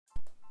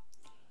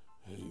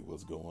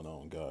What's going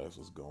on, guys?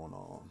 What's going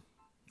on?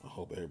 I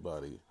hope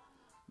everybody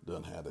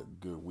done had a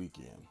good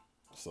weekend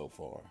so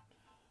far.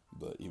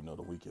 But even though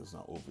the weekend's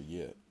not over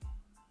yet,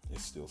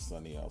 it's still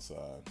sunny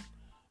outside.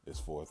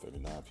 It's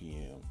 4:39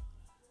 p.m.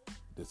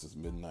 This is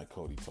Midnight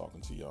Cody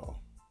talking to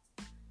y'all.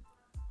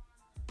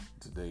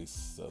 Today's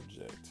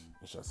subject,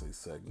 which I say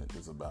segment,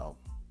 is about: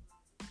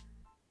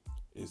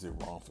 is it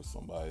wrong for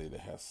somebody to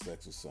have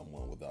sex with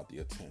someone without the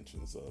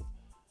intentions of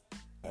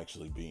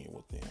actually being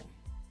with them,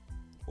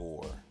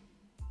 or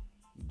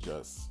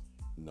just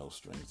no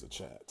strings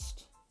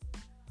attached?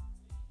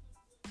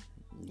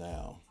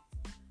 Now,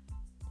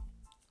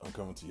 I'm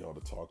coming to y'all to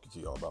talk to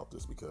y'all about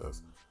this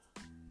because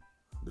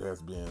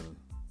there's been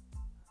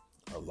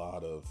a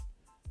lot of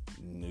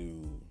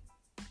new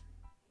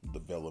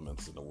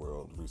developments in the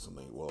world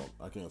recently. Well,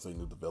 I can't say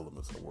new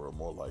developments in the world,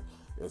 more like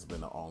it's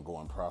been an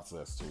ongoing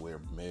process to where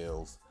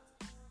males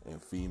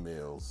and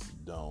females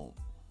don't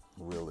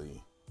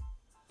really,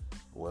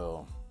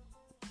 well,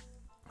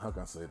 how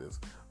can I say this?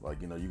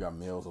 Like, you got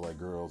males are like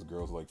girls,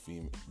 girls are like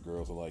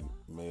girls are like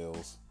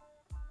males.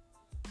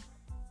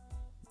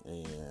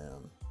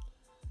 And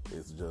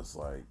it's just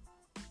like,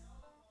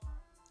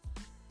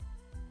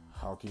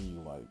 how can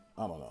you, like,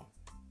 I don't know.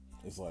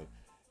 It's like,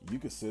 you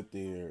could sit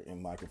there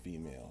and like a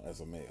female as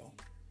a male.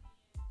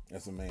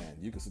 As a man,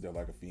 you could sit there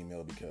like a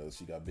female because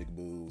she got big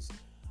boobs,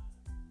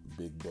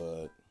 big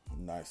butt,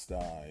 nice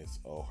thighs,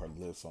 or her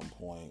lips on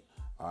point,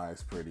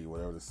 eyes pretty,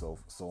 whatever, so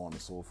on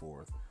and so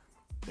forth,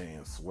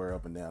 and swear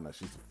up and down that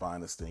she's the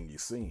finest thing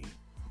you've seen,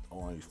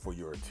 only for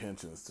your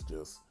intentions to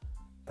just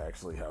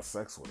actually have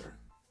sex with her.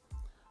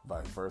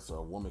 Vice versa,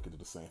 a woman could do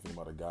the same thing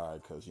about a guy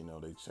because,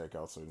 they check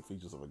out certain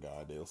features of a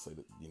guy. They'll say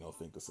that,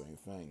 think the same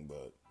thing.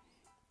 But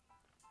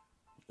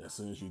as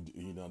soon as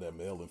that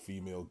male and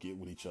female get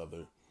with each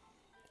other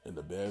in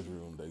the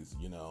bedroom,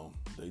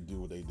 they do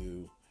what they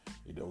do.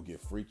 They don't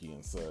get freaky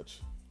and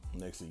such.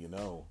 Next thing you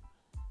know,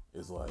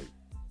 it's like,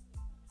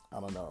 I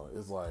don't know.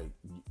 It's like,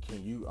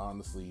 can you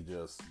honestly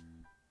just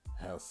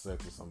have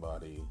sex with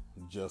somebody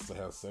just to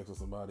have sex with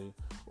somebody?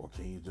 Or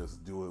can you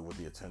just do it with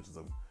the intentions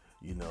of,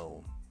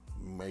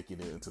 making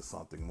it into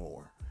something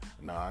more?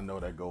 Now, I know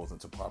that goes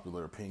into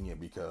popular opinion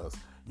because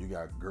you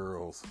got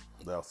girls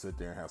that'll sit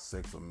there and have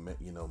sex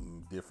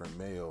with, different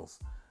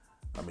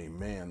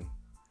men,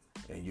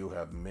 and you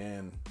have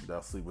men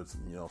that'll sleep with,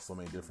 so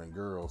many different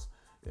girls,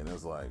 and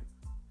it's like,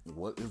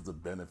 what is the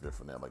benefit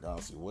from that? Like,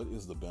 honestly, what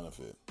is the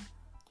benefit?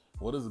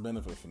 What is the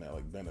benefit from that?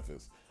 Like,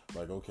 benefits.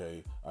 Like,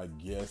 okay, I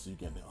guess you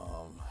can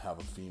have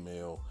a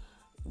female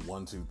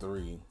 1, 2,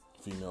 3,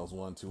 females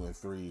 1, 2, and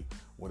 3.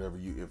 Whatever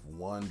if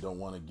one don't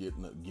want to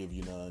give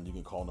you none, you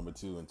can call number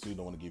 2, and 2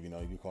 don't want to give you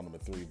none, you can call number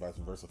 3. Vice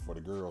versa for the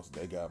girls.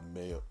 They got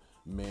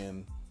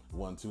men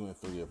 1, 2, and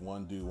 3. If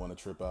one dude want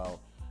to trip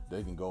out,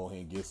 they can go ahead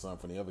and get some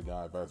from the other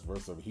guy. Vice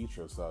versa, if he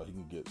trips out,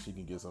 she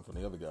can get some from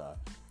the other guy.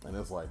 And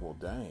it's like, well,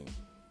 dang.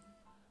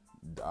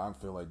 I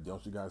feel like,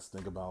 don't you guys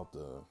think about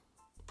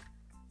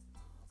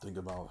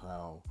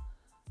how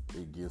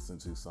it gets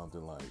into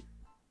something like,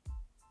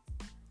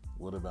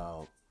 what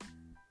about,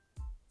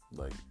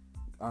 like,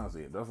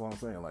 honestly, that's what I'm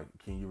saying. Like,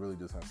 can you really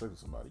just have sex with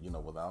somebody,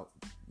 without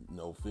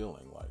no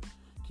feeling? Like,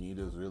 can you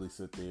just really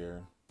sit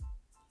there,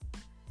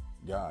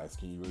 guys,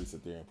 can you really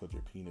sit there and put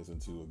your penis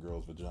into a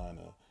girl's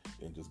vagina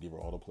and just give her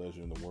all the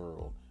pleasure in the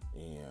world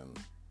and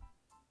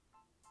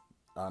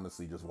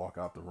honestly just walk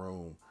out the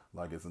room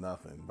like it's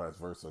nothing? Vice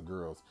versa,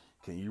 girls,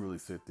 can you really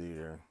sit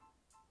there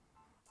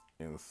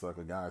and suck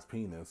a guy's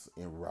penis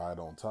and ride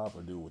on top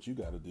and do what you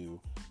got to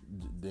do,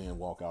 then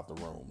walk out the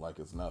room like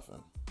it's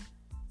nothing?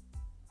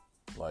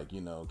 Like,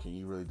 can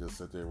you really just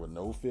sit there with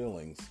no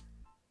feelings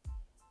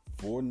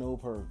for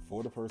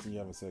the person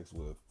you're having sex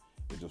with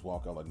and just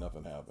walk out like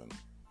nothing happened?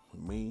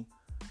 Me,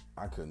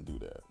 I couldn't do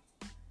that.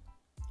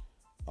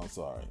 I'm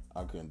sorry,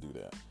 I couldn't do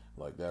that.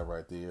 Like, that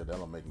right there, that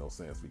don't make no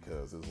sense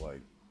because it's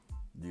like,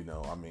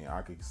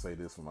 I could say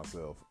this for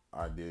myself.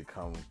 I did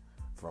come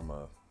from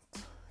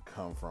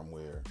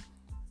where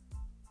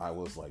I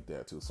was like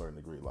that to a certain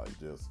degree. Like,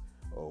 just,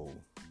 I'm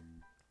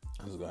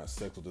just gonna have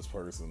sex with this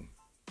person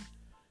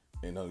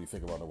and don't even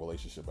think about the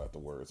relationship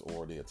afterwards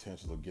or the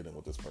intentions of getting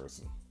with this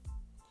person.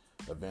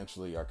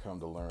 Eventually, I come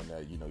to learn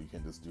that, you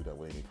can't just do that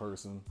with any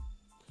person.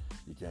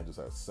 You can't just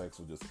have sex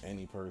with just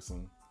any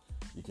person.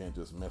 You can't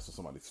just mess with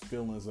somebody's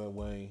feelings that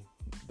way.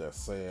 That's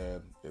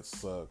sad. It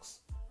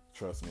sucks.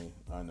 Trust me,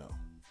 I know.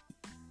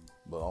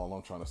 But all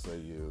I'm trying to say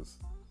is,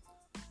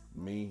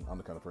 me, I'm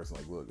the kind of person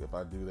like, look, if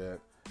I do that,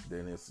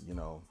 then it's,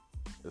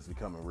 it's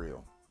becoming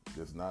real.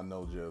 There's not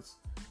no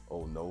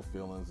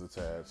feelings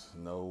attached,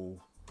 no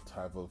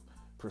type of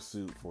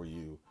pursuit for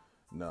you.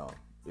 No,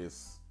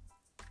 it's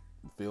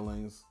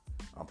feelings.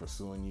 I'm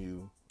pursuing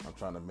you. I'm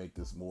trying to make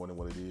this more than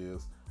what it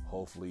is.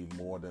 Hopefully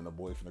more than a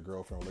boyfriend and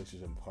girlfriend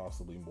relationship,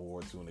 possibly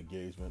more to an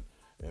engagement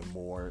and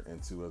more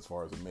into as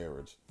far as a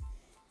marriage.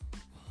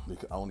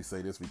 I only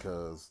say this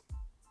because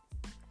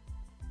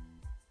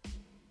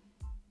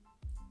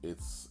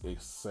it's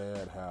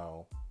sad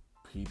how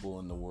people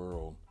in the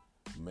world,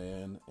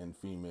 men and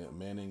female,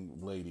 men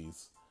and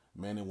ladies,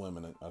 men and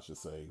women, I should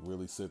say,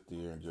 really sit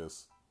there and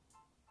just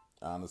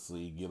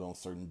honestly get on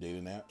certain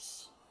dating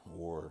apps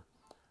or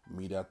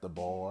meet at the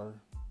bar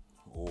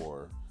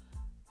or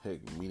heck,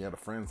 meet at a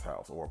friend's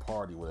house or a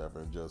party,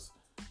 whatever, and just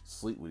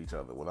sleep with each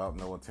other without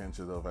no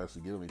intention of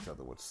actually getting each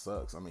other, which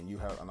sucks. I mean,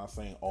 I'm not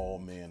saying all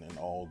men and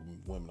all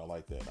women are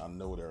like that. I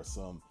know there are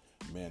some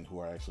men who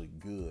are actually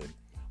good,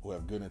 who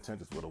have good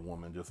intentions with a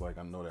woman, just like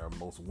I know there are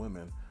most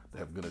women that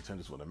have good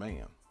intentions with a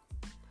man.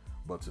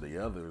 But to the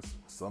others,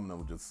 some of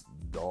them just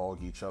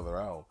dog each other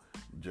out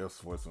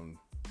just for some,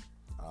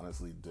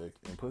 honestly, dick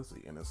and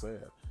pussy. And it's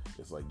sad.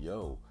 It's like,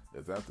 yo,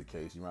 if that's the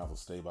case, you might as well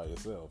stay by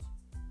yourself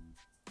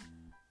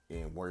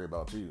and worry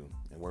about you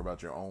and worry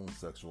about your own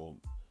sexual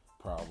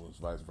problems,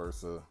 vice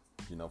versa,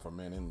 for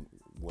men and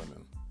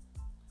women.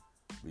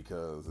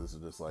 Because this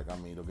is just like, I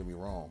mean, don't get me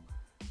wrong,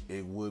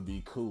 it would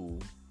be cool,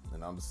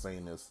 and I'm just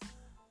saying this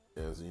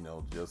as,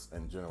 just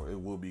in general, it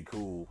would be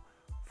cool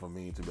for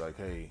me to be like,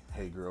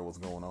 hey girl, what's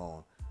going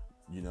on?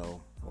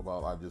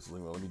 About I just,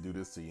 let me do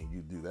this to you and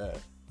you do that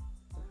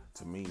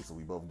to me so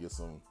we both get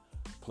some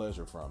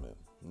pleasure from it.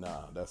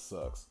 Nah, that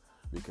sucks,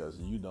 because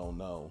you don't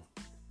know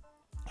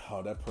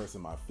how that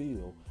person might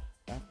feel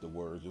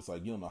afterwards, just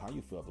like you don't know how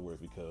you feel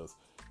afterwards, because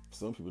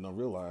some people don't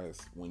realize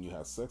when you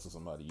have sex with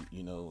somebody,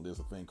 there's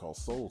a thing called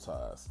soul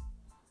ties.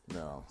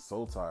 Now,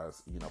 soul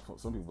ties,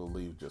 some people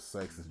believe just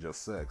sex is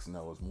just sex.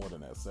 No, it's more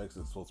than that. Sex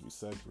is supposed to be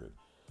sacred.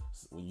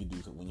 When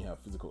you have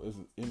physical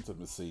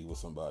intimacy with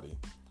somebody,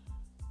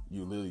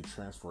 you literally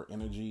transfer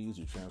energies,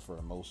 you transfer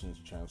emotions,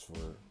 you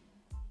transfer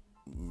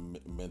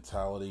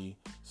mentality,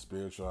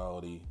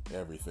 spirituality,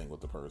 everything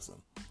with the person.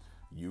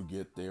 You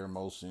get their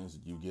emotions,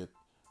 you get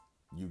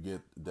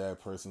that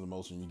person's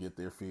emotion, you get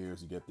their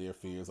fears,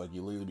 like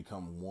you literally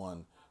become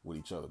one with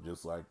each other,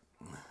 just like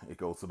it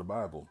goes to the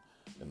Bible.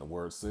 And the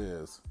word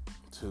says,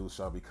 two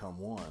shall become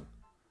one.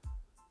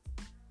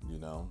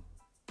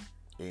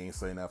 It ain't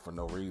saying that for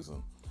no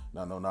reason.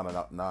 Now,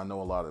 I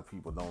know a lot of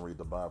people don't read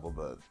the Bible,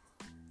 but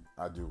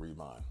I do read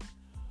mine.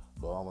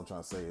 But all I'm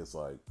trying to say is,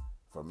 like,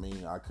 for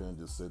me, I couldn't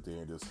just sit there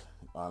and just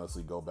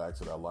honestly go back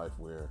to that life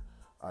where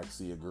I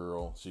see a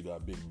girl, she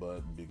got big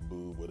butt, big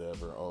boob,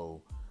 whatever,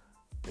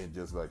 and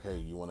just like, hey,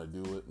 you want to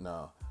do it?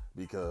 Nah,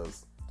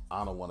 because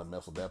I don't want to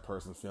mess with that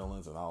person's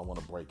feelings, and I don't want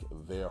to break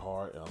their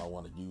heart, and I don't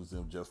want to use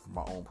them just for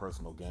my own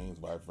personal gains,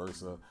 vice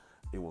versa.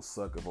 It will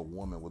suck if a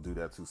woman will do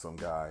that to some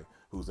guy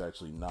who's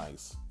actually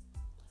nice,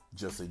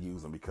 just to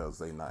use them because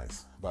they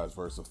nice. Vice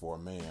versa for a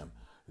man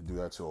to do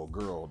that to a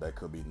girl that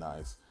could be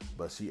nice,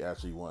 but she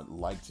actually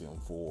liked him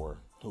for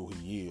who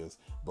he is,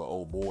 but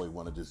oh boy,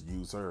 want to just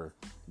use her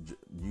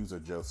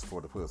just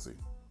for the pussy.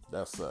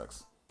 That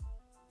sucks.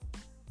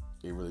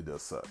 It really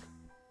does suck.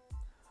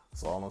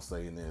 So all I'm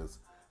saying is,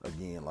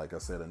 again, like I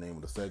said, the name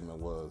of the segment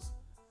was,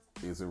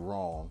 is it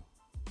wrong?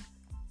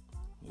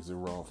 Is it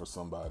wrong for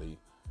somebody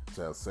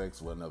to have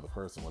sex with another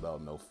person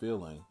without no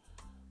feeling?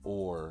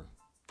 Or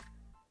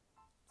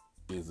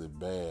is it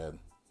bad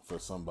for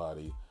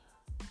somebody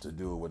to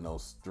do it with no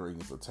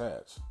strings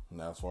attached?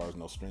 Now, as far as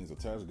no strings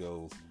attached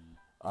goes,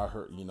 I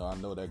heard, I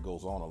know that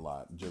goes on a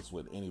lot just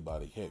with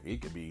anybody. Heck,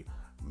 it could be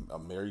a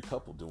married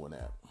couple doing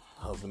that.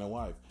 Husband and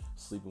wife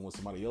sleeping with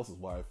somebody else's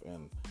wife,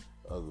 and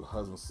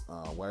husband's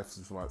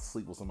wife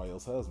sleep with somebody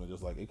else's husband.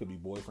 Just like it could be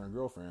boyfriend,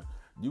 girlfriend.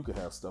 You could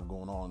have stuff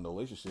going on in the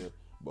relationship,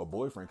 but a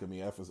boyfriend could be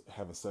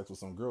having sex with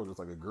some girl, just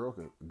like a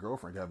girlfriend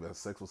could have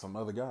sex with some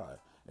other guy.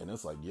 And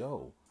it's like,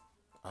 yo,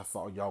 I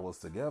thought y'all was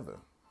together.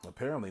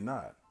 Apparently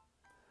not.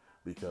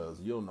 Because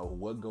you don't know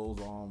what goes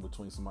on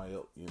between somebody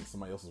else in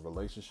somebody else's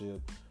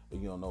relationship,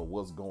 and you don't know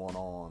what's going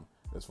on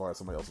as far as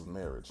somebody else's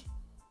marriage.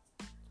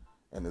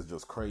 And it's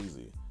just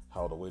crazy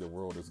how the way the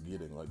world is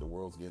getting, like the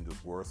world's getting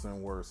just worse and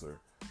worse,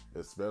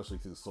 especially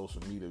through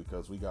social media,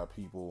 because we got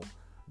people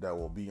that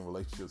will be in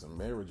relationships and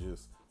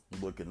marriages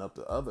looking up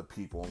to other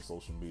people on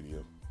social media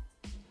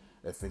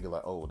and thinking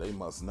like, oh, they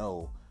must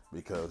know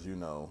because,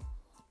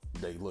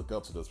 they look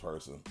up to this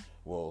person.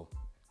 Well,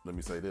 let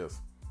me say this.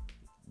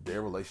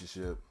 Their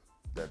relationship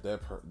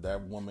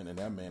that woman and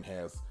that man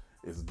has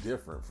is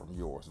different from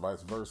yours,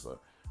 vice versa.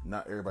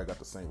 Not everybody got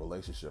the same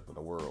relationship in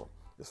the world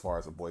as far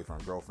as a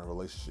boyfriend-girlfriend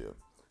relationship.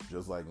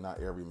 Just like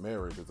not every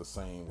marriage is the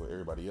same with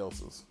everybody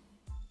else's.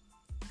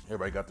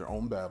 Everybody got their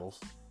own battles.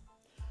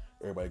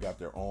 Everybody got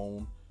their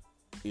own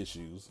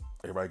issues.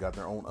 Everybody got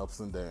their own ups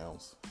and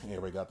downs.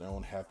 Everybody got their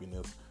own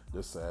happiness,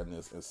 their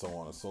sadness, and so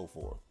on and so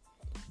forth.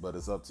 But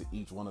it's up to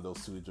each one of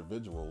those two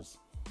individuals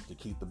to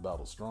keep the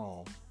battle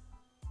strong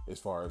as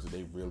far as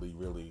they really,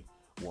 really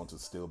want to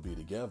still be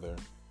together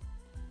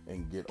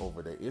and get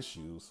over their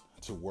issues,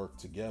 to work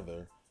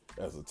together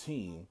as a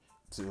team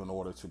in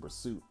order to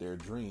pursue their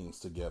dreams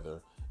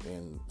together,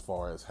 and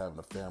far as having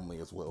a family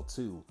as well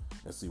too,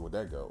 and see where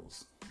that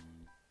goes.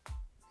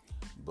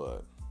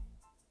 But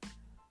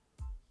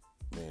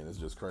man, it's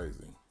just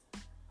crazy.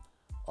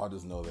 I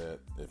just know that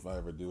if I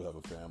ever do have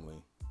a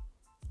family,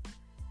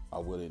 I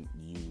wouldn't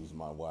use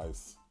my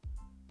wife's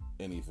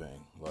anything,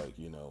 like,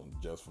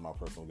 just for my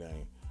personal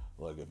gain.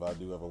 Like, if I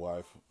do have a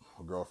wife,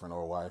 a girlfriend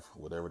or a wife,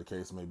 whatever the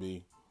case may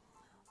be,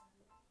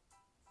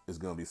 it's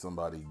going to be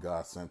somebody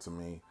God sent to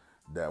me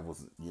that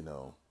was,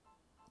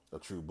 a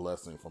true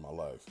blessing for my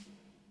life.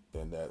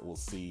 And that will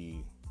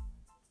see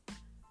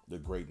the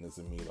greatness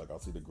in me like I'll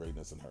see the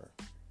greatness in her.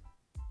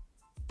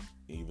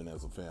 Even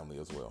as a family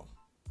as well.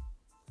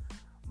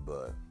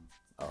 But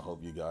I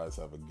hope you guys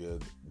have a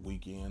good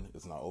weekend.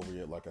 It's not over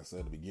yet, like I said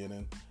at the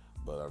beginning.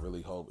 But I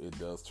really hope it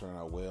does turn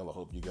out well. I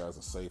hope you guys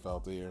are safe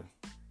out there.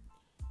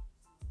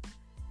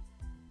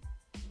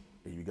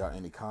 If you got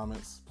any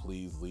comments,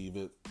 please leave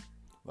it.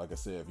 Like I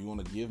said, if you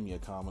want to give me a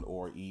comment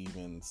or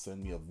even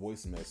send me a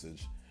voice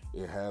message,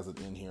 it has it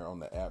in here on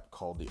the app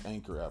called the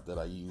Anchor app that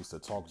I use to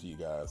talk to you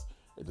guys.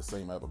 It's the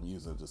same app I'm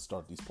using to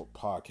start these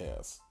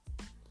podcasts.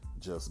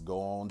 Just go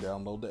on,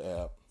 download the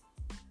app,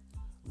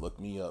 look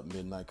me up,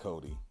 Midnight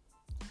Cody,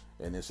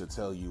 and it should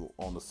tell you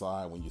on the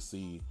side when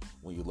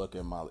you look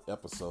at my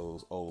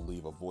episodes,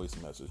 leave a voice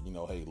message.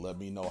 Hey, let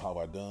me know how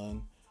I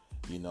done.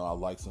 I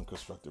like some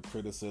constructive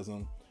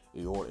criticism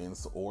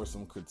or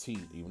some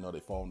critique, even though they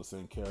fall in the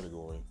same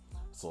category,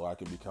 so I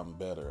can become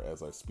better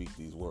as I speak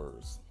these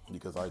words.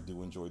 Because I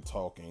do enjoy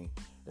talking,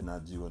 and I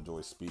do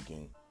enjoy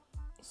speaking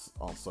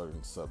on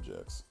certain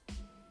subjects.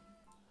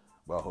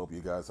 But I hope you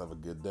guys have a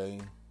good day.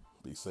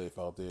 Be safe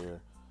out there.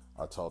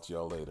 I'll talk to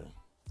y'all later.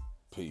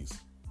 Peace.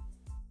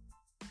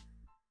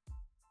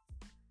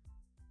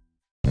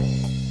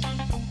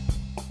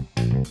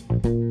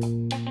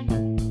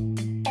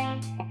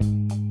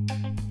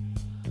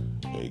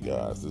 Hey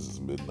guys, this is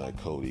Midnight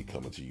Cody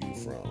coming to you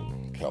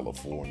from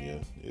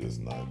California. It is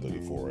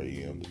 9:34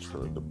 a.m.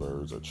 The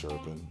birds are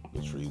chirping,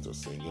 the trees are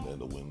singing,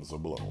 and the winds are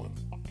blowing.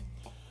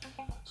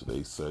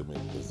 Today's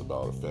segment is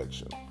about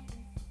affection,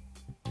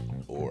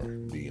 or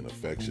being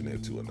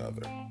affectionate to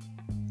another.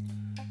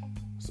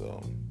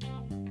 So,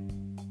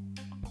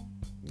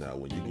 now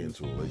when you get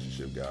into a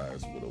relationship,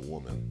 guys, with a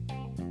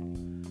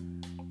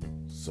woman,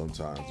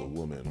 sometimes a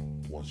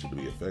woman wants you to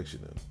be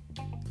affectionate.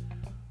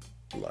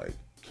 Like,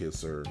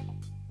 kiss her,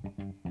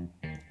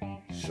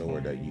 show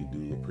her that you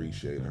do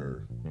appreciate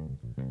her,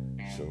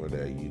 show her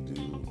that you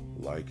do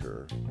like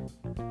her,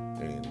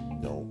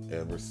 and don't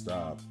ever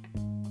stop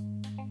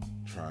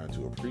trying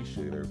to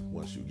appreciate her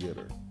once you get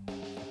her.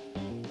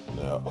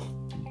 Now,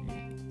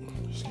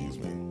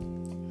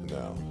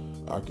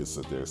 I could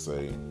sit there and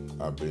say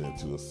I've been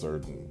into a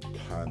certain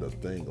kind of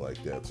thing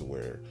like that to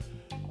where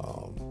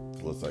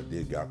once I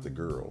got the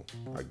girl,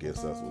 I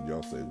guess that's what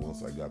y'all say,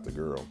 once I got the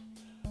girl,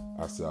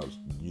 I said,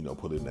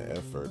 put in the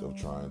effort of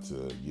trying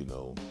to,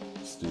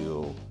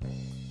 still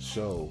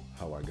show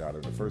how I got her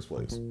in the first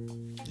place.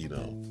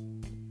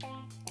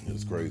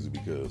 It's crazy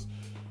because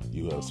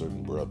you have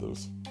certain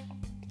brothers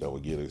that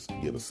would get a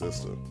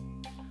sister.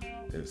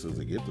 And as soon as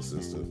they get the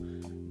sister,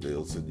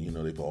 they'll say,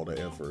 they put all the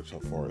effort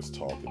as far as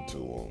talking to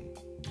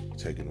them,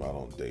 taking them out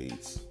on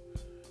dates,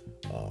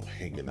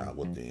 hanging out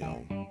with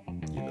them,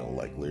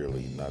 like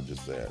literally not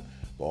just that,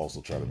 but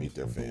also try to meet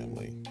their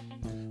family,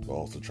 but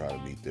also try to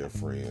meet their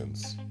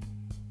friends,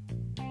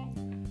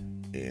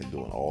 and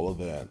doing all of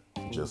that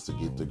just to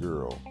get the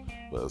girl.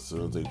 But as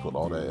soon as they put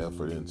all that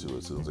effort into it,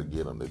 as soon as they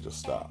get them, they just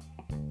stop.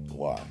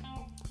 Why?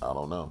 I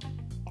don't know.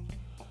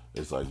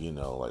 It's like,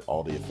 like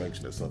all the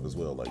affectionate stuff as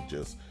well, like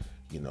just,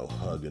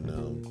 hugging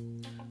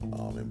them,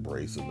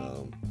 embracing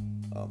them,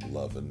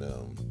 loving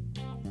them,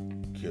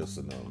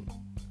 kissing them.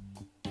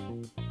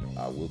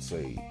 I would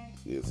say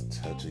it's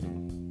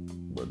touching,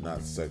 but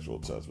not sexual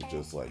touch, but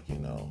just like,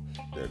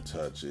 their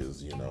touch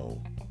is,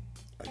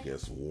 I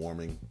guess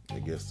warming. I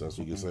guess that's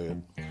what you're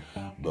saying.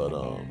 But,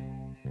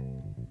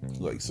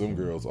 like some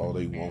girls, all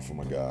they want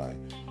from a guy,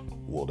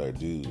 well, that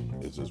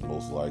dude is just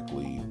most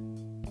likely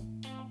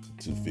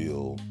to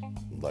feel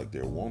like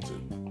they're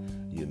wanted.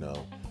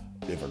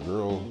 If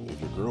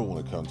your girl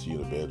want to come to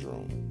you in the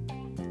bedroom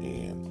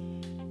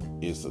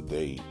and it's a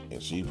date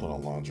and she put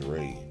on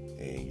lingerie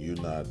and you're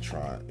not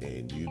trying,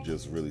 and you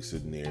just really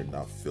sitting there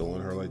not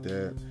feeling her like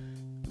that,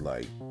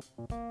 like,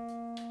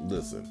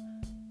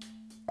 listen,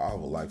 I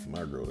would like for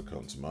my girl to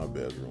come to my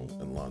bedroom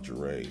in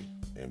lingerie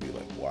and be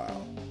like,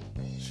 wow,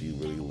 she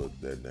really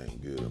looked that dang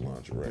good in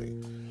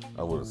lingerie.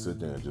 I wouldn't sit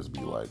there and just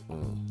be like,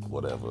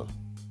 whatever.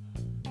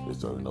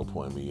 There's no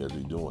point in me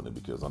actually doing it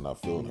because I'm not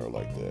feeling her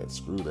like that.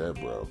 Screw that,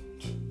 bro.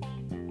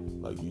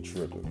 Like, you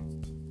tripping.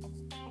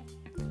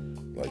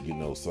 Like,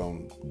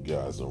 some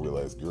guys don't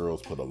realize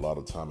girls put a lot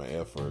of time and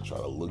effort try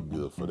to look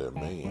good for their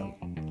man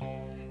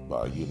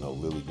by,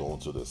 literally going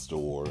to the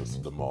stores,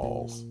 the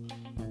malls,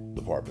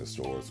 department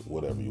stores,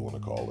 whatever you want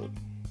to call it,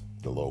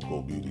 the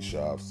local beauty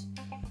shops,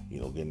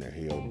 getting their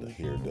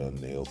hair done,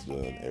 nails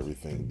done,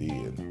 everything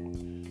did.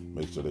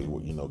 Make sure they,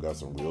 got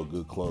some real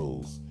good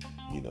clothes,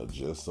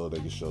 just so they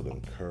can show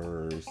them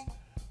curves,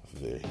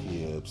 their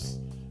hips,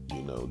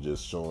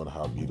 just showing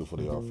how beautiful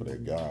they are for their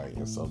guy.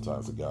 And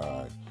sometimes a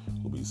guy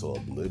will be so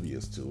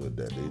oblivious to it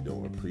that they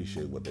don't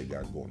appreciate what they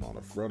got going on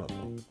in front of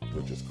them,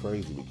 which is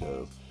crazy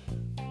because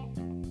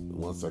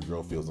once that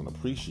girl feels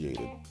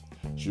unappreciated,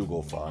 she'll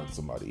go find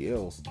somebody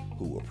else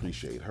who will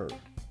appreciate her.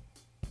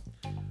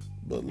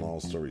 But long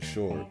story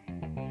short,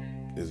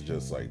 it's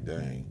just like,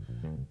 dang,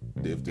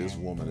 if this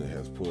woman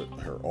has put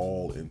her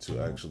all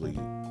into actually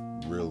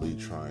really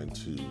trying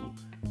to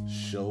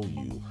show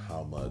you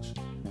how much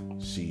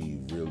she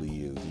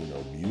really is,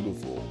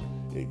 beautiful,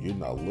 if you're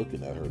not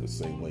looking at her the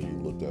same way you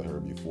looked at her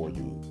before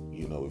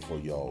before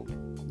y'all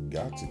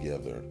got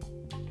together,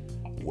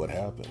 what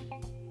happened?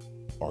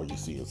 Are you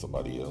seeing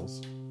somebody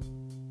else?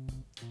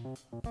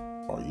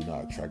 Are you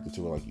not attracted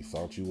to her like you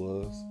thought you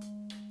was?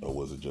 Or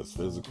was it just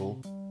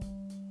physical?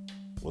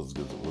 Was it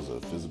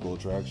a physical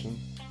attraction?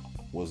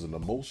 Was it an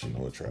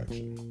emotional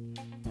attraction?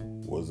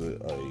 Was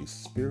it a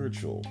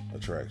spiritual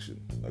attraction?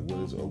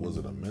 Or was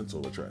it a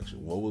mental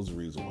attraction? What was the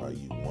reason why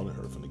you wanted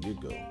her from the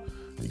get-go?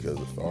 Because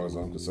as far as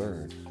I'm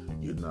concerned,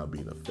 you're not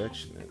being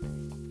affectionate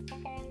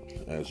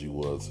as you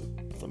was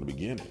from the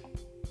beginning.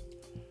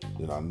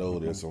 Then I know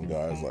there's some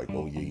guys like,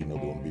 oh yeah, they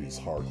want to be these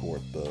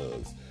hardcore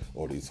thugs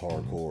or these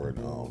hardcore,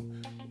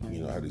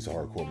 have these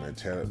hardcore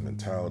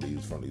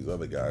mentalities from these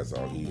other guys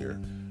out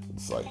here.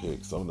 It's like,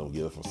 heck, some of them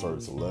get it from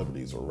certain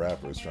celebrities or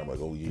rappers trying to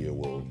oh yeah,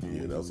 well,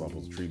 yeah, that's how I'm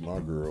supposed to treat my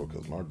girl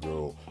because my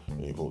girl,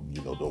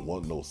 don't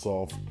want no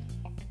soft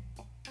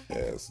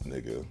ass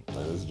nigga.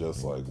 And it's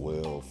just like,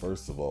 well,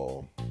 first of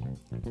all,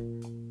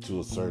 to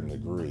a certain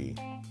degree,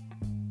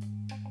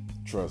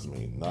 trust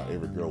me, not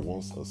every girl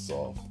wants a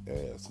soft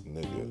ass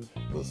nigga,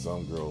 but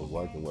some girls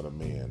like it when a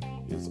man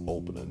is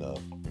open enough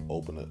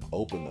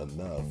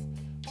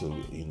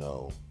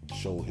to,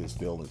 show his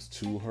feelings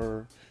to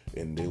her,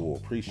 and they will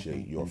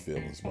appreciate your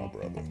feelings, my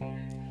brother.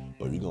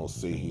 But you're gonna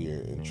sit here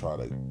and try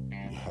to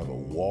have a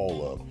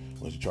wall up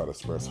when she try to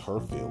express her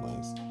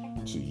feelings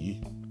to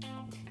you,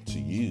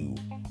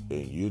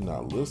 and you're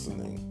not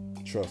listening.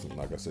 Trust me,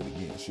 like I said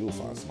again, she'll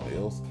find somebody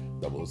else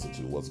that will listen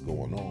to what's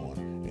going on.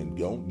 And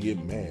don't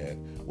get mad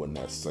when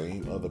that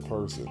same other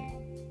person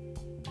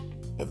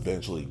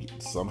eventually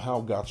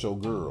somehow got your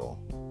girl,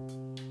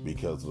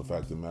 because the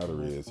fact of the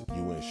matter is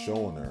you ain't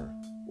showing her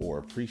or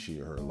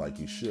appreciate her like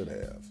you should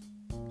have.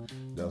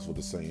 That's what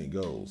the saying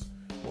goes.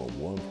 What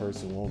one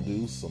person won't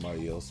do,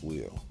 somebody else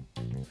will.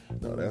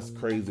 Now that's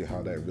crazy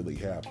how that really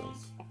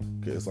happens.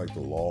 Okay, it's like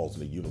the laws in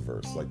the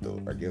universe.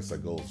 I guess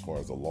that goes as far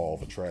as the law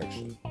of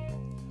attraction.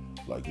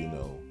 Like,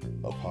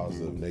 a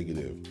positive,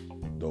 negative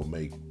don't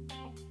make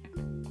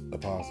a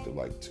positive.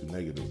 Like two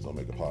negatives don't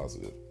make a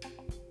positive.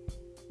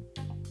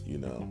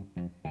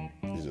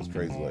 It's just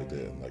crazy like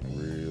that. Like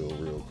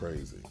real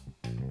crazy.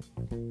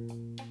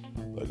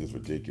 Like it's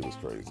ridiculous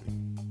crazy.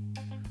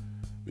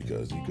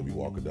 Because you could be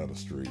walking down the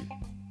street,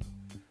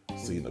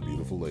 seeing a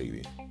beautiful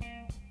lady,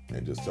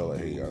 and just tell her,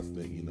 hey, I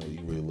think, you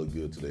really look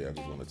good today. I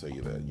just want to tell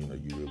you that, you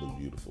really look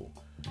beautiful.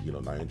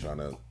 I ain't trying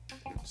to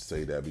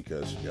say that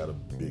because she got a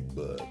big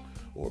butt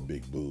or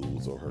big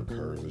boobs or her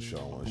curves are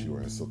showing. She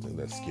wearing something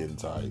that's skin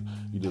tight.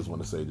 You just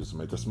want to say just to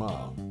make her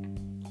smile.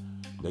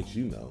 Next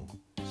you know,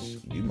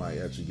 you might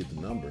actually get the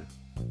number.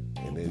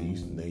 And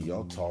then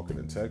y'all talking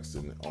and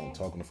texting,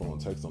 talking on the phone,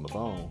 text on the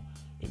phone.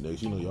 And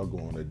next you know, y'all go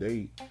on a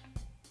date.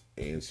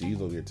 And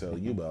she's over here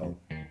telling you about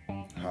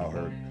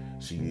how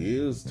she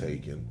is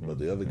taken, but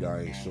the other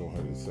guy ain't showing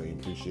her the same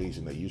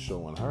appreciation that you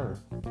showing her.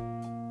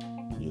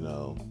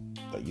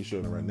 Like you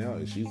showing her right now,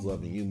 and she's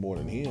loving you more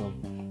than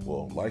him.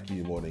 Well, liking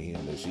you more than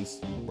him, and she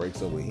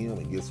breaks up with him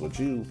and gets with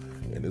you.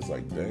 And it's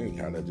like, dang,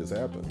 how that just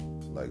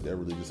happened? Like that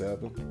really just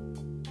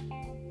happened?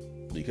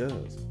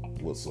 Because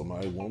what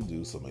somebody won't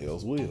do, somebody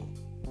else will.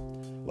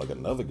 Like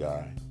another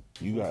guy,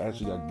 you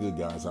actually got good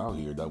guys out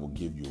here that will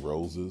give you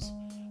roses,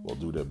 will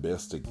do their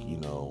best to,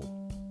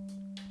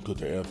 put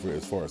their effort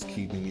as far as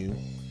keeping you,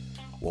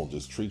 won't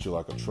just treat you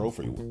like a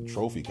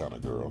trophy kind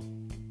of girl.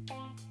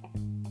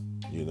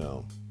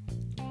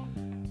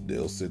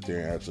 They'll sit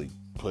there and actually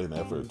put an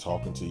effort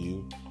talking to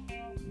you,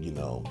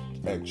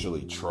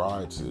 actually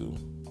try to,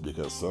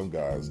 because some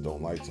guys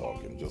don't like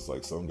talking, just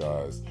like some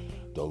guys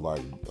don't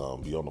like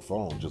be on the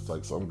phone, just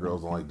like some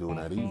girls don't like doing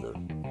that either.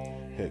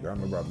 Heck, I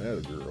remember I met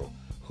a girl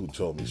who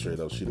told me straight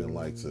up she didn't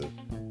like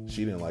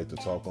to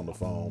talk on the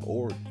phone,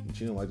 or she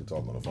didn't like to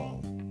talk on the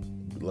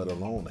phone, let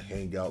alone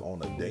hang out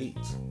on a date.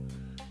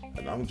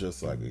 And I'm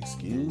just like,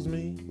 excuse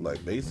me?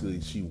 Like basically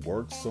she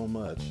worked so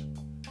much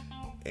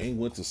and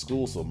went to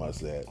school so much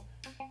that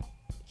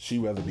she'd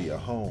rather be at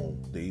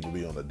home than even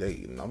be on a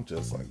date. And I'm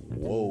just like,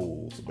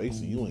 whoa. So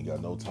basically you ain't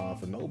got no time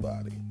for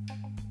nobody,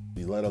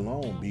 let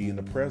alone be in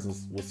the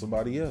presence with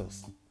somebody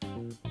else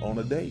on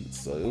a date.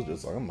 So it was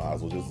just like, I might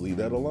as well just leave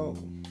that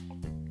alone.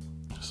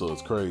 So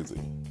it's crazy.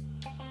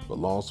 But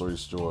long story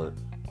short,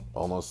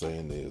 all I'm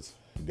saying is,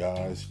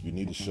 guys, you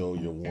need to show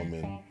your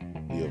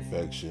woman the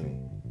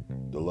affection,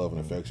 the love and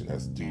affection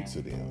that's due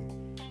to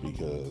them.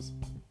 Because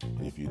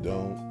if you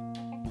don't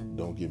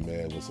get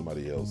mad when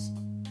somebody else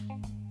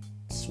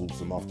swoops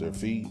them off their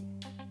feet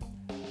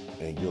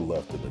and you're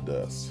left in the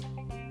dust.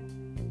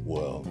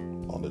 Well,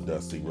 on the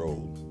dusty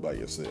road by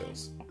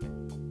yourselves.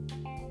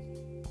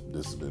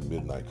 This has been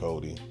Midnight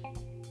Cody.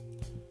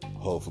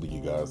 Hopefully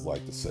you guys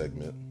liked the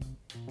segment.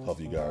 Hope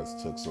you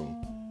guys took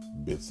some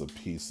bits and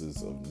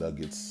pieces of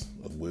nuggets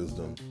of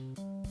wisdom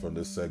from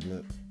this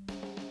segment.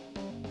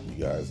 You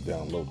guys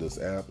download this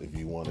app. If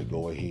you want to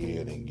go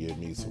ahead and give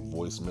me some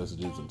voice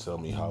messages and tell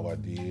me how I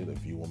did,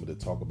 if you want me to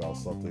talk about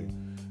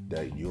something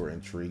that you're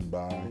intrigued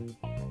by,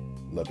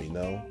 let me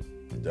know.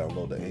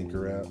 Download the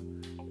Anchor app,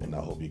 and I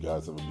hope you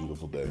guys have a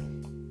beautiful day.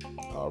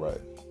 All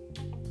right.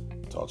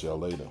 Talk to y'all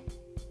later.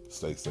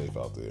 Stay safe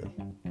out there.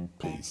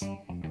 Peace.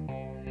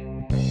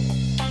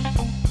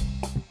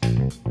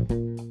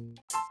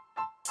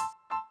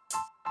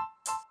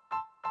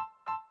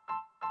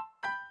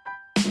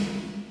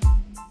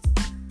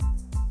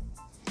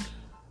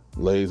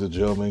 Ladies and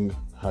gentlemen,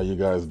 how you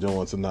guys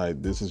doing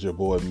tonight? This is your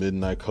boy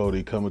Midnight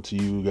Cody coming to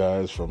you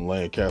guys from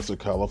Lancaster,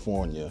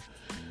 California.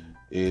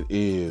 It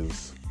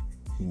is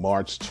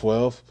March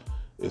 12th.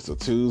 It's a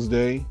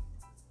Tuesday.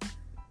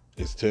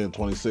 It's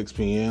 10:26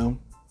 p.m.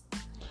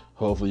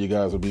 Hopefully you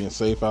guys are being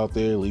safe out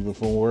there, leaving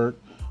from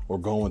work or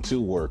going to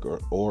work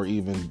or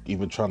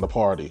even trying to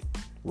party,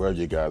 wherever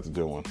you guys are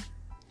doing.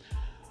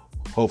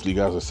 Hopefully you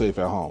guys are safe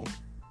at home.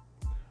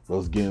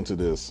 Let's get into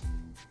this.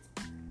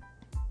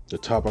 The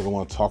topic I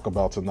want to talk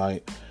about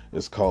tonight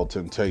is called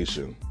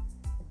temptation.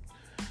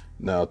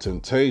 Now,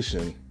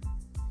 temptation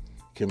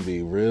can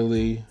be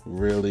really,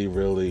 really,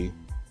 really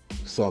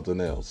something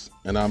else.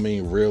 And I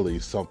mean really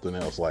something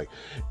else. Like,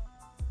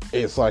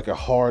 it's like a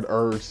hard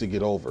urge to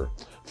get over.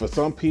 For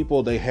some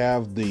people, they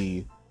have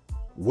the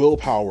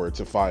willpower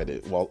to fight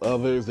it, while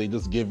others, they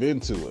just give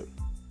into it.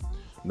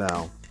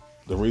 Now,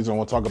 the reason I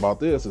want to talk about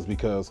this is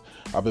because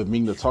I've been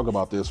meaning to talk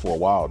about this for a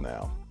while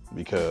now,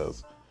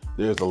 because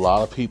there's a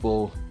lot of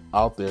people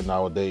out there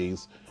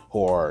nowadays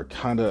who are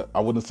kind of, I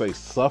wouldn't say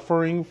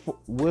suffering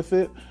with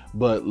it,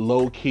 but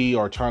low key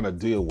are trying to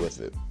deal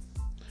with it.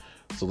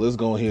 So let's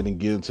go ahead and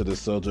get into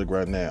this subject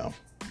right now.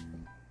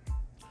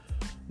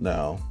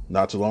 Now,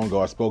 not too long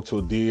ago, I spoke to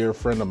a dear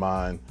friend of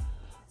mine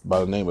by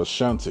the name of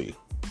Shanti.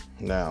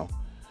 Now,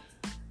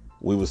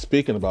 we were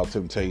speaking about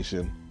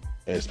temptation,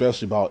 and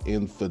especially about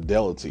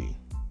infidelity.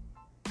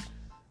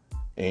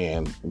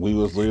 And we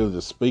was literally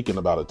just speaking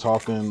about it,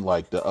 talking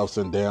like the ups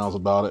and downs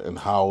about it and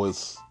how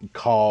it's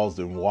caused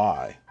and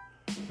why.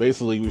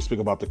 Basically, we speak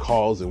about the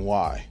cause and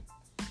why.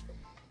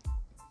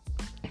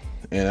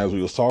 And as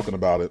we was talking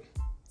about it,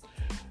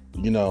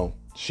 you know,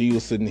 she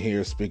was sitting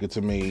here speaking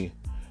to me.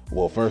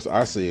 Well, first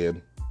I said,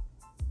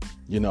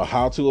 you know,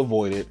 how to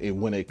avoid it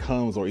and when it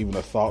comes, or even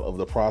a thought of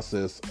the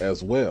process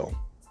as well,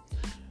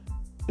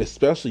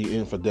 especially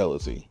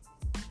infidelity.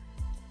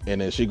 And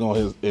then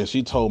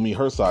she told me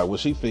her side. What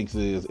she thinks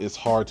is it's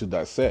hard to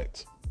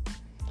dissect,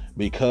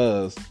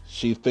 because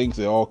she thinks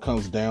it all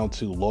comes down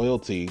to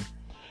loyalty,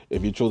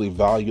 if you truly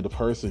value the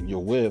person you're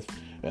with,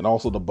 and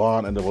also the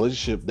bond and the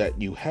relationship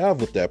that you have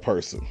with that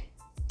person.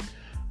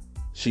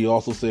 She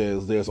also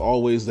says there's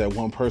always that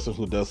one person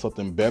who does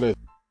something better.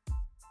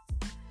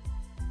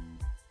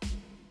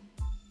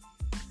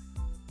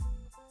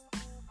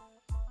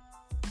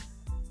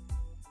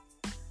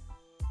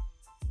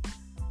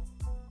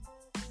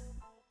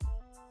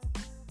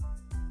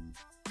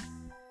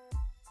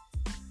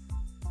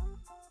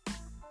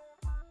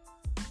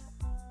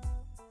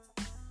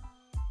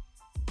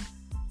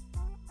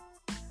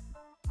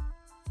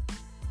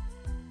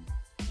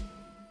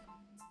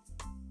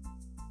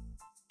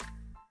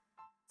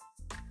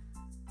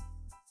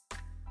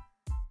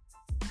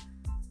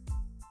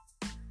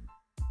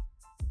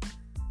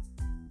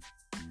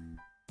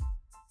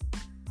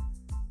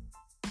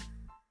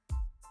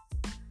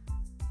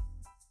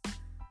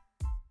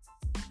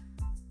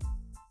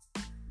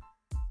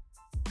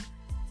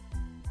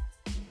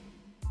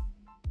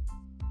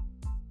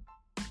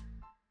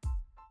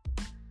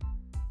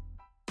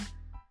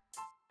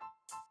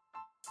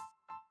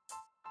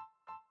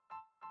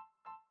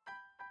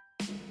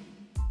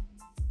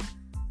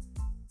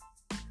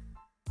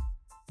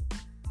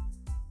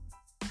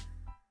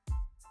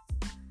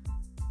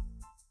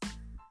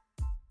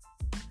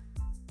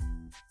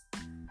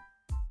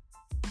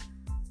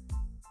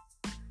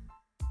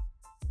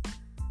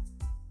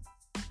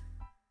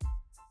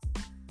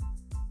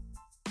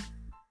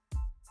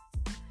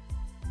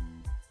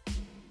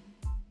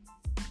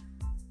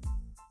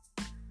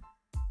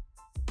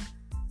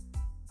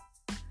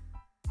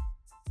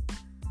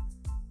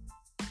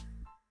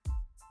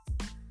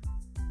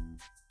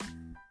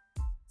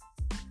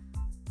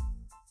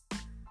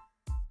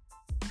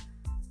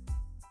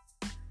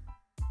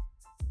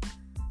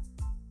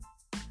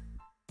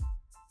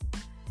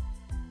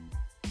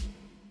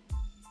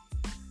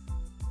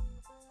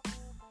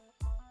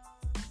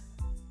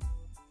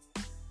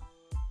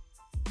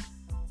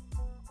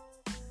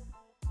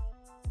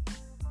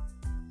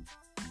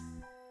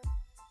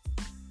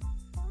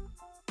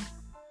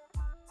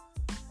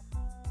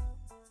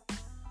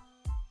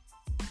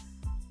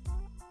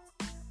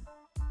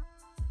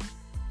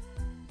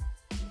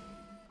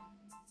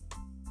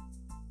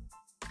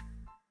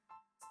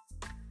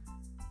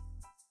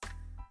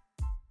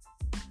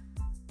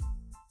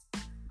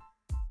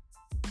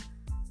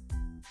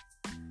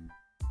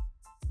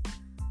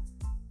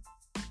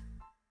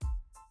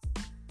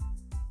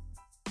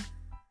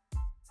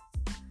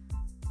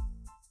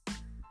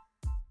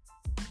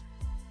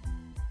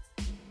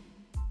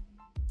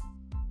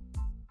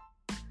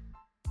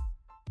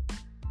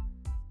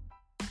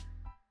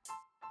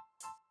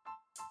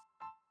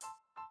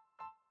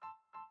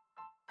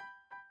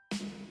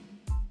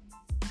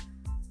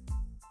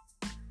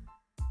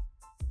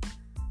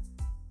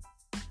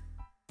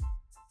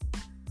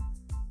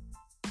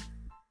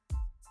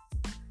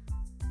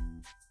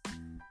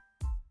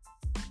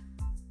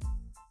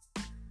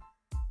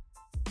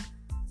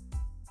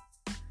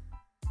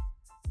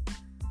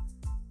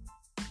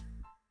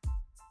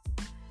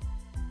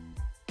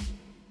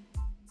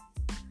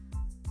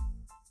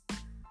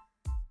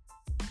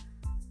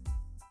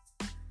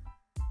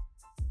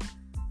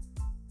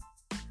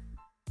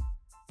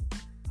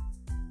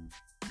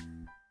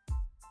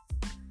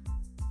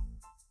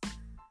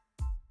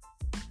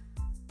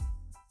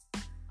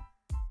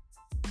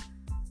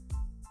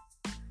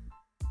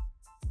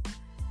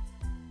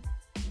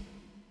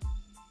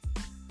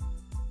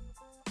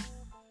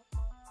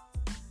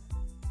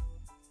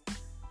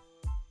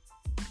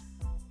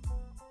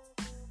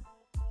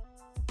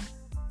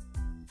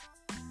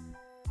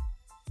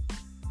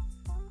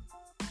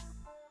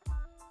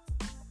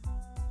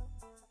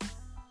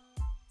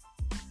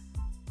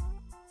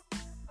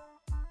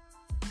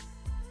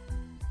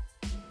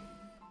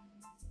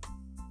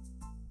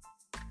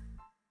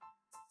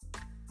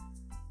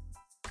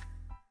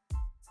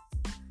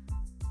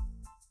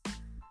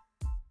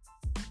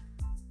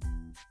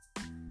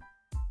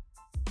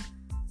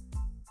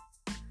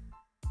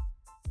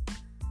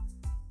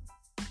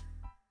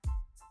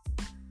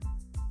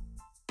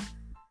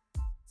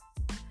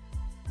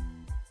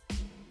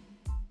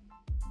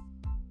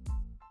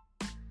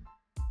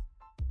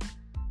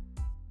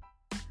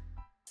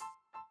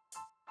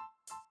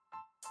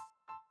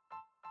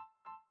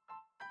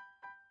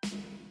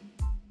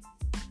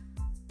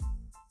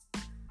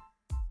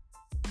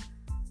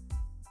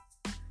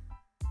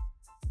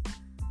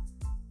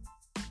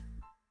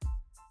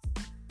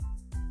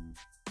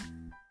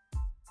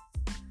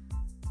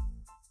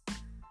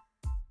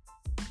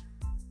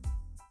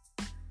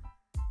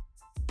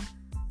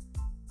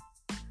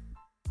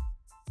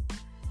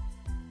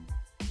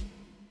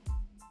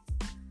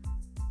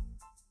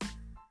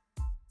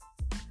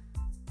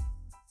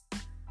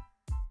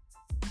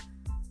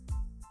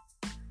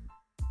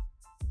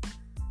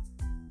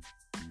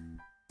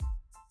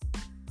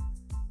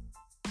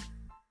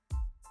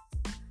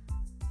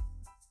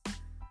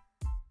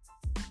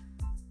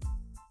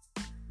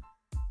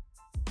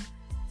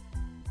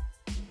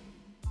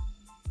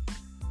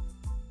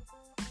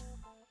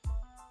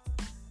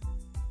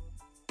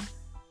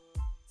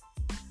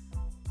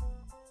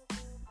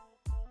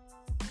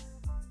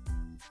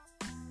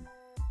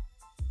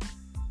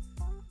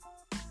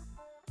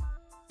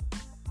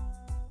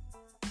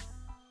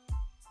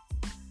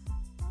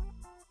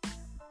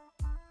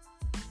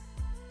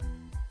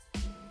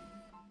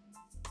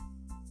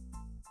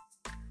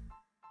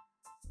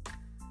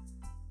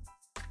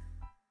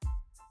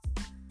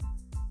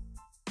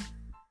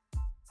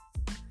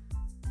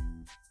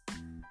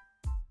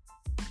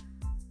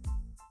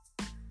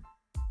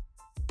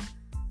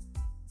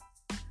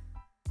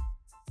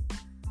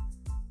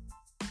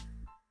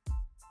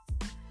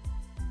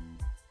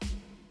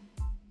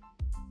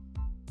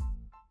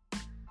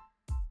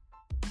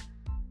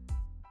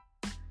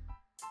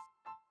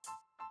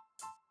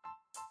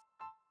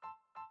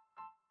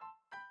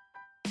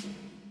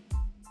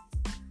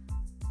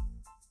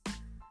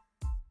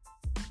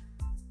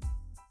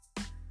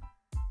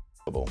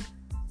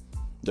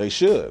 They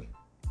should.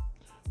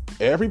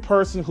 Every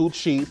person who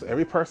cheats,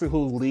 every person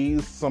who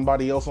leads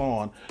somebody else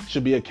on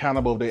should be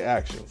accountable for their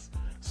actions.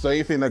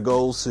 Same thing that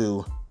goes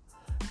to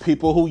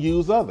people who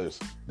use others.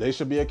 They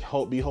should be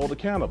held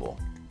accountable.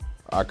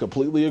 I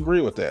completely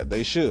agree with that.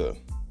 They should.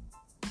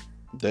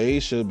 They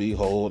should be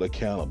held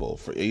accountable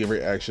for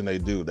every action they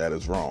do that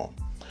is wrong.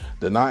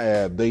 Then I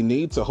add, they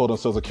need to hold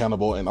themselves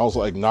accountable and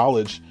also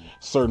acknowledge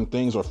certain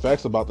things or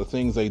facts about the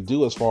things they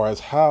do as far as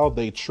how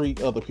they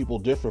treat other people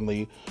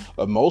differently,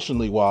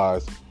 emotionally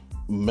wise,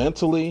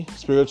 mentally,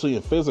 spiritually,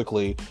 and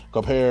physically,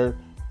 compared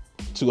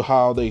to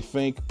how they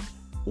think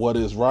what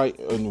is right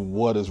and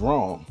what is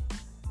wrong.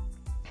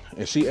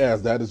 And she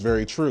adds, that is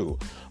very true.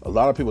 A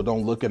lot of people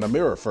don't look in the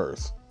mirror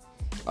first.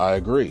 I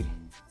agree.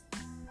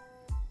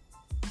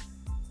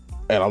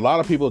 And a lot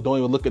of people don't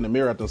even look in the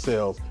mirror at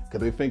themselves because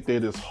they think they're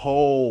this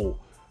whole,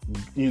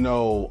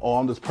 oh,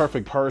 I'm this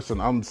perfect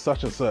person. I'm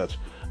such and such.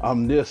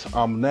 I'm this,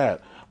 I'm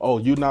that. Oh,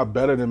 you're not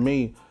better than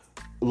me.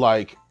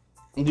 Like,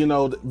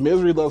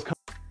 misery loves company.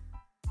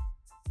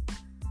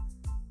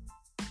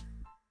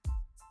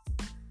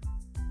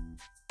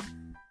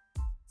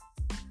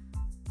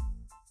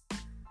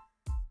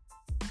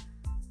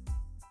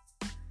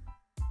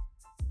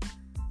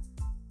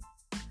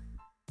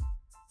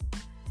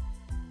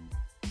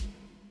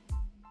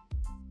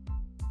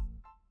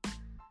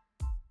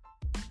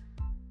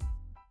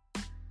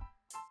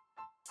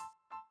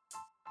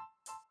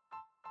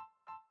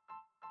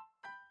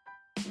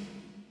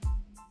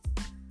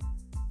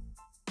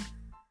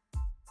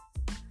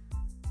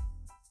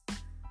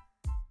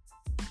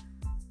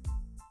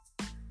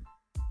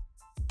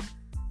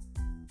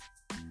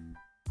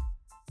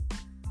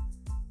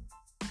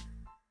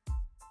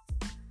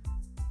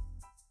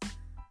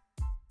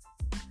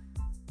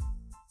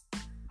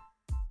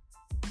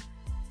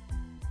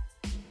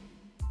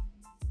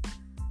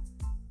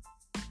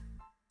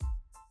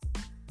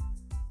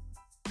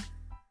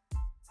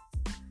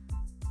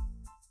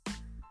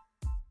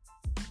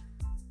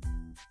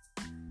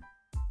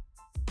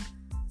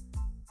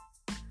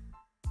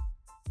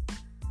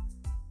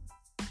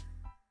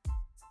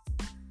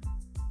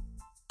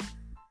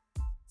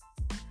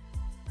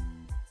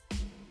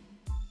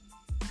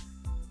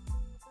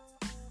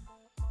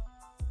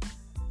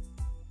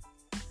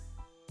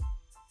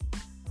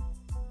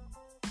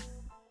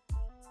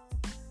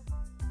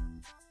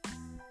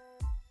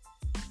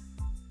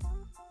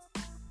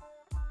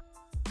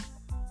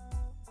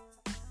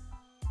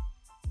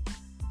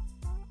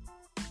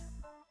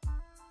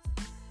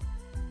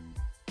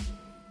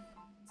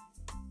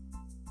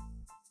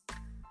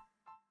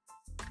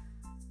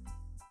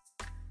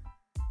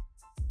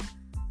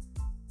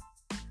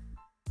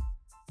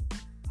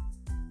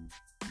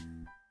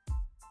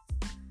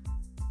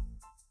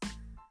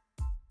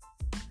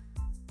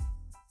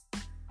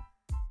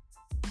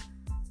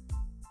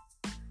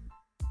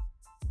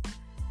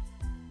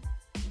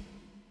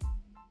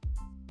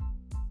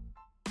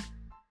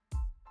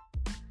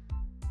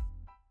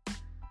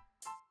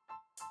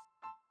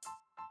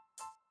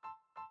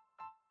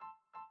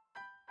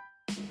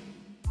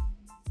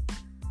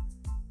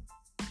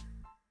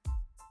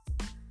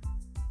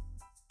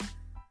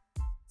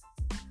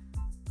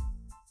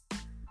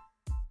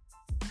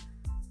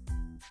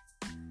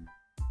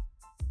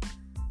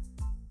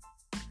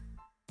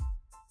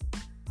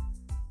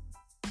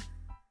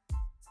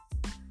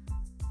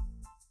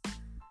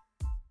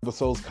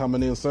 Episodes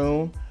coming in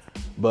soon.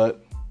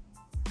 But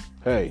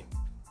hey,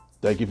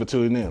 thank you for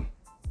tuning in.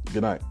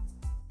 Good night.